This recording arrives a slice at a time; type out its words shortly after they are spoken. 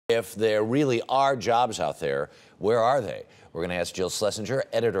If there really are jobs out there, where are they? We're going to ask Jill Schlesinger,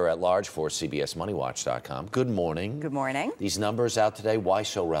 editor-at-large for CBSMoneyWatch.com. Good morning. Good morning. These numbers out today, why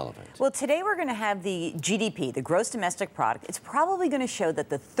so relevant? Well, today we're going to have the GDP, the gross domestic product. It's probably going to show that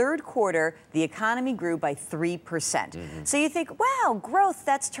the third quarter, the economy grew by 3%. So you think, wow, growth,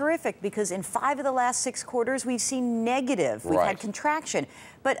 that's terrific, because in 5 of the last 6 quarters, we've seen negative. We've had contraction.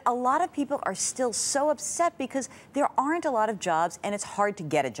 But a lot of people are still so upset because there aren't a lot of jobs and it's hard to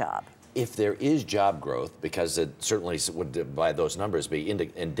get a job. If there is job growth, because it certainly would, by those numbers, be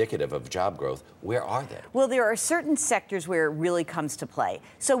indicative of job growth, where are they? Well, there are certain sectors where it really comes to play.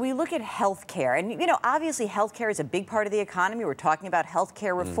 So we look at healthcare, and you know, obviously healthcare is a big part of the economy. We're talking about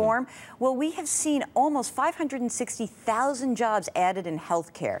healthcare reform. Well, we have seen almost 560,000 jobs added in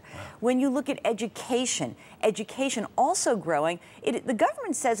healthcare. Wow. When you look at education also growing. The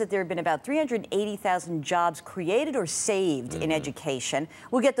government says that there have been about 380,000 jobs created or saved in education.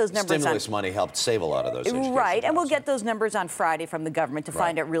 We'll get those numbers. Stimulus money helped save a lot of those. Right, and we'll get those numbers on Friday from the government to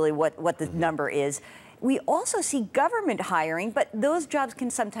find out really what the number is. We also see government hiring, but those jobs can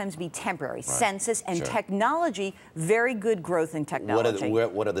sometimes be temporary. Census and technology, very good growth in technology.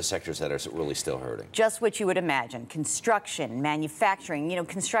 What are the sectors that are really still hurting? Just what you would imagine. Construction, manufacturing. You know,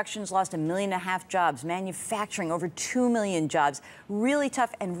 construction's lost 1.5 million jobs. Manufacturing, over 2 million jobs. Really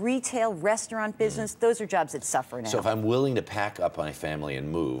tough. And retail, restaurant business, those are jobs that suffer now. So if I'm willing to pack up my family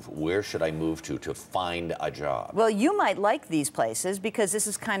and move, where should I move to find a job? Well, you might like these places because this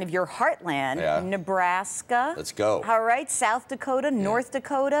is kind of your heartland. Nebraska. Let's go. All right, South Dakota, North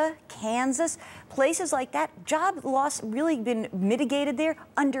Dakota, Kansas, places like that. Job loss really been mitigated there.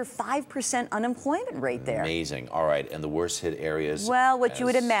 Under 5% unemployment rate there. Amazing. All right, and the worst hit areas? Well, what you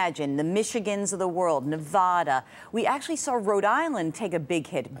would imagine, the Michigans of the world, Nevada. We actually saw Rhode Island take a big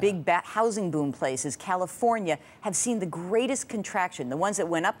hit. Big housing boom places. California have seen the greatest contraction. The ones that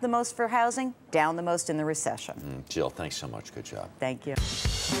went up the most for housing, down the most in the recession. Jill, thanks so much. Good job. Thank you.